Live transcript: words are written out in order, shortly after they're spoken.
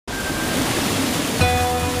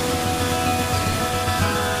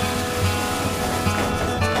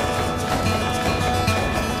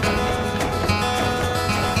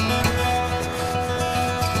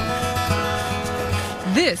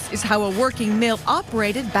This is how a working mill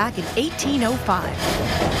operated back in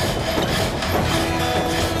 1805.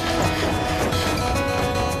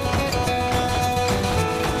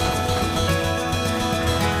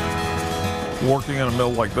 Working in a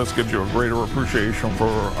mill like this gives you a greater appreciation for,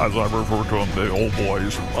 as I refer to them, the old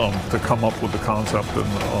boys, to come up with the concept and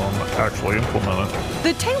actually implement it.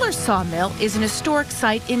 The Taylor Sawmill is an historic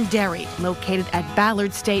site in Derry, located at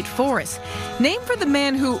Ballard State Forest, named for the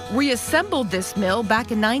man who reassembled this mill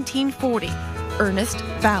back in 1940, Ernest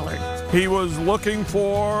Ballard. He was looking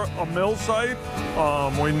for a mill site.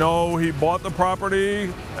 We know he bought the property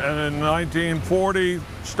and in 1940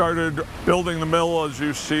 started building the mill as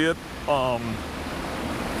you see it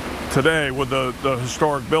today with the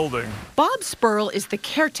historic building. Bob Spurl is the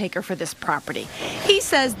caretaker for this property. He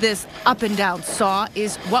says this up-and-down saw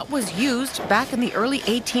is what was used back in the early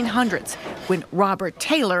 1800s when Robert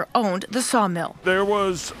Taylor owned the sawmill. There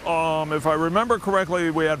was, if I remember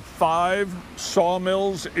correctly, we had 5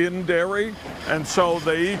 sawmills in Derry, and so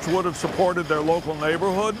they each would have supported their local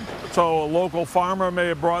neighborhood. So a local farmer may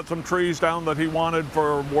have brought some trees down that he wanted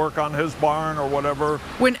for work on his barn or whatever.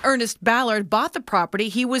 When Ernest Ballard bought the property,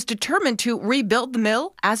 he was determined to rebuild the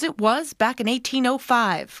mill as it was back in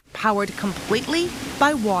 1805, powered completely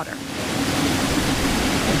by water.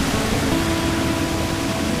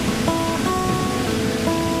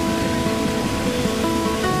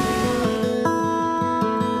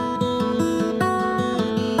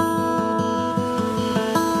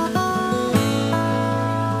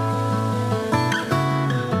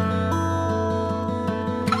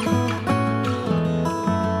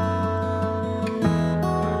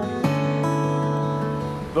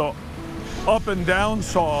 The up and down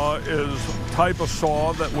saw is a type of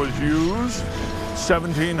saw that was used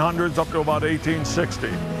 1700s up to about 1860.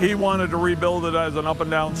 He wanted to rebuild it as an up and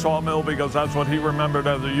down sawmill because that's what he remembered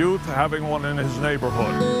as a youth, having one in his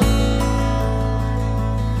neighborhood.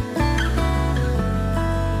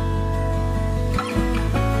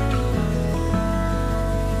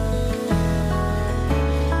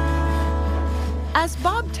 As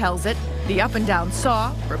Bob tells it, the up-and-down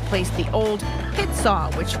saw replaced the old pit saw,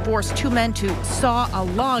 which forced 2 men to saw a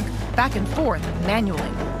log back and forth manually.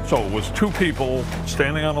 So it was 2 people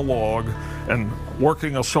standing on a log and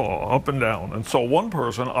working a saw up and down. And so one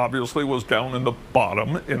person obviously was down in the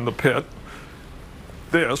bottom in the pit.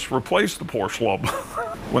 This replaced the poor schlub.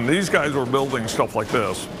 When these guys were building stuff like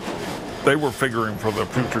this, they were figuring for the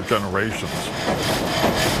future generations.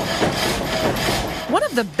 One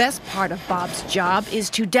of the best part of Bob's job is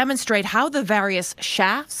to demonstrate how the various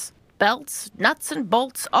shafts, belts, nuts, and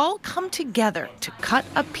bolts all come together to cut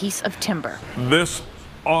a piece of timber. This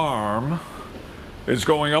arm is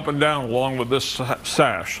going up and down along with this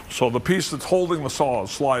sash. So the piece that's holding the saw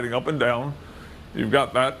is sliding up and down. You've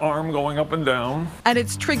got that arm going up and down. And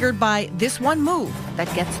it's triggered by this one move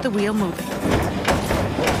that gets the wheel moving.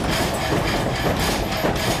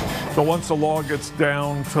 So once the log gets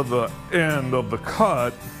down to the end of the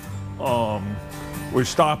cut, we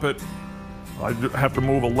stop it. I have to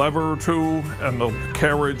move a lever or 2, and the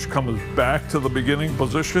carriage comes back to the beginning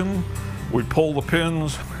position. We pull the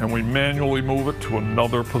pins, and we manually move it to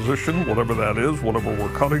another position, whatever that is, whatever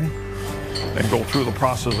we're cutting, and go through the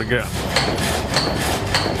process again.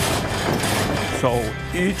 So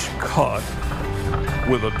each cut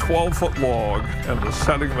with a 12-foot log and the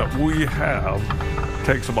setting that we have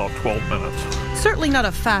takes about 12 minutes. Certainly not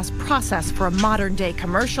a fast process for a modern-day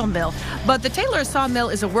commercial mill, but the Taylor Sawmill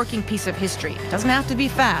is a working piece of history. It doesn't have to be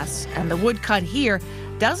fast, and the wood cut here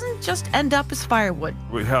doesn't just end up as firewood.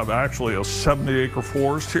 We have actually a 70-acre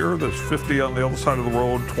forest here. There's 50 on the other side of the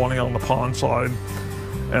road, 20 on the pond side,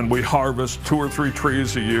 and we harvest 2 or 3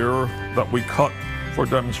 trees a year that we cut for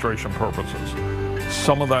demonstration purposes.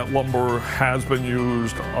 Some of that lumber has been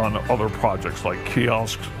used on other projects like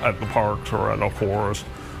kiosks at the parks or at a forest.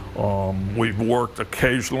 We've worked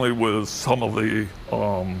occasionally with some of the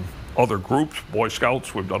other groups, Boy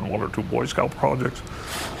Scouts. We've done 1 or 2 Boy Scout projects,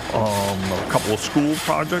 a couple of school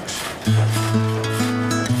projects.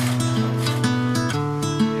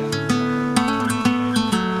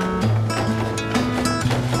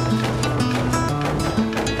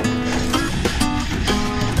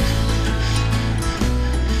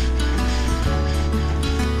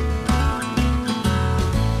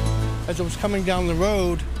 As I was coming down the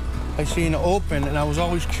road, I seen it open, and I was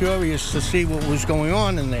always curious to see what was going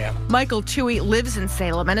on in there. Michael Toohey lives in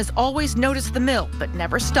Salem and has always noticed the mill, but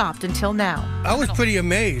never stopped until now. I was pretty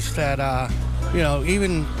amazed that,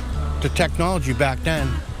 even the technology back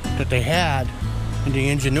then that they had and the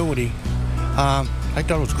ingenuity, I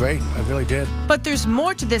thought it was great. I really did. But there's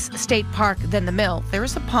more to this state park than the mill. There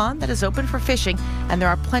is a pond that is open for fishing, and there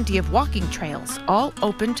are plenty of walking trails, all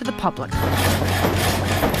open to the public.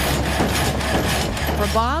 For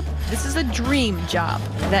Bob, this is a dream job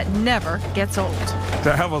that never gets old.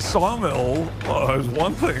 To have a sawmill is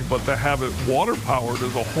one thing, but to have it water powered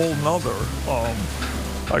is a whole nother.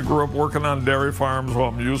 I grew up working on dairy farms, so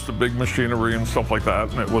I'm used to big machinery and stuff like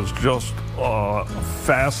that, and it was just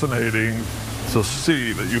fascinating to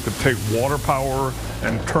see that you could take water power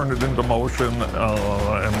and turn it into motion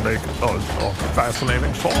and make a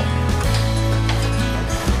fascinating saw.